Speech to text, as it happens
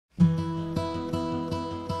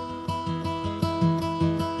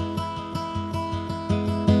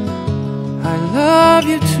love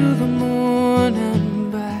you to the moon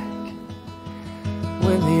and back,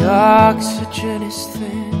 when the oxygen is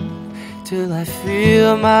thin, till I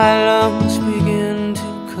feel my lungs begin to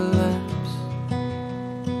collapse.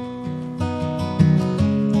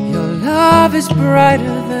 Your love is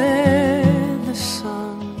brighter than the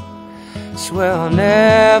sun, swear I'll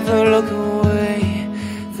never look away.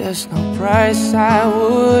 There's no price I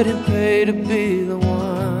wouldn't pay to be the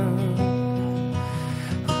one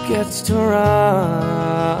who gets to run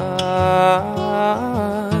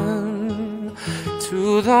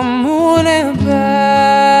to the moon and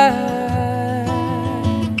back,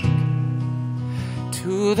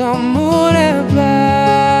 to the moon and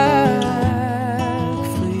back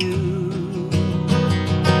for you.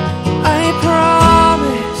 I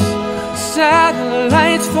promise,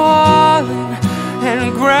 satellites falling and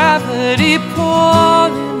gravity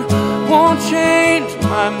pulling won't change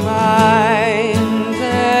my mind.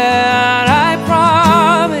 And I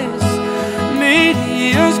promise,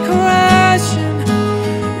 meteors crashing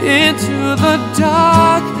into the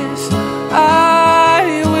darkness,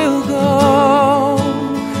 I will go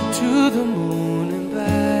to the moon and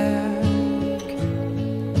back,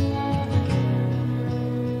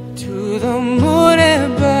 to the moon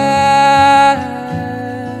and back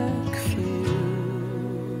for you.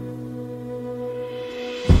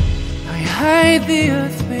 I hide the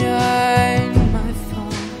earth behind my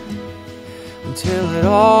thumb until it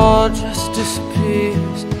all just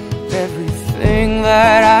disappears. Everything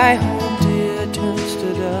that I hold dear turns to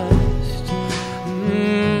dust.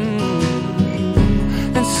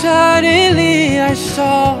 And suddenly I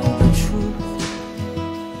saw the truth,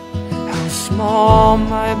 how small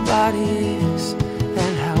my body is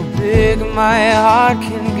and how big my heart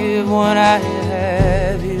can give when I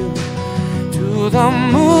have you. To the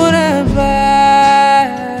moon and back,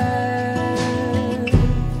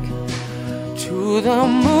 to the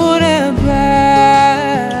moon and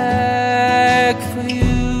back for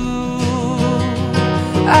you.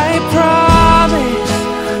 I promise,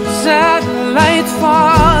 satellites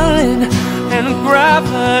falling and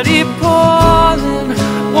gravity pulling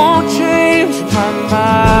won't change my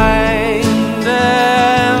mind.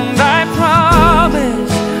 And I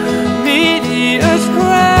promise, meteors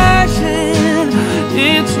crashing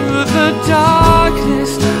into the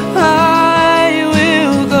darkness, I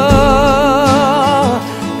will go.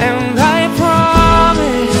 And I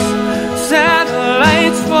promise,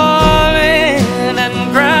 satellites falling and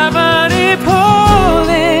gravity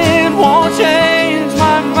pulling won't change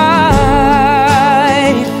my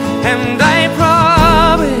mind. And I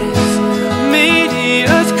promise,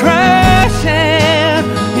 meteors crashing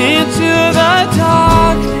into the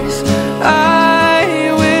darkness, I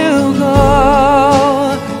will go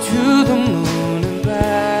to the moon and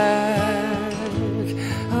back.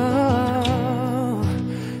 Oh,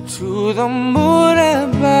 to the moon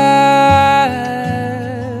and back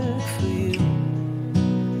for you.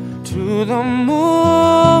 To the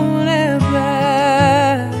moon and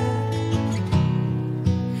back.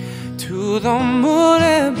 To the moon.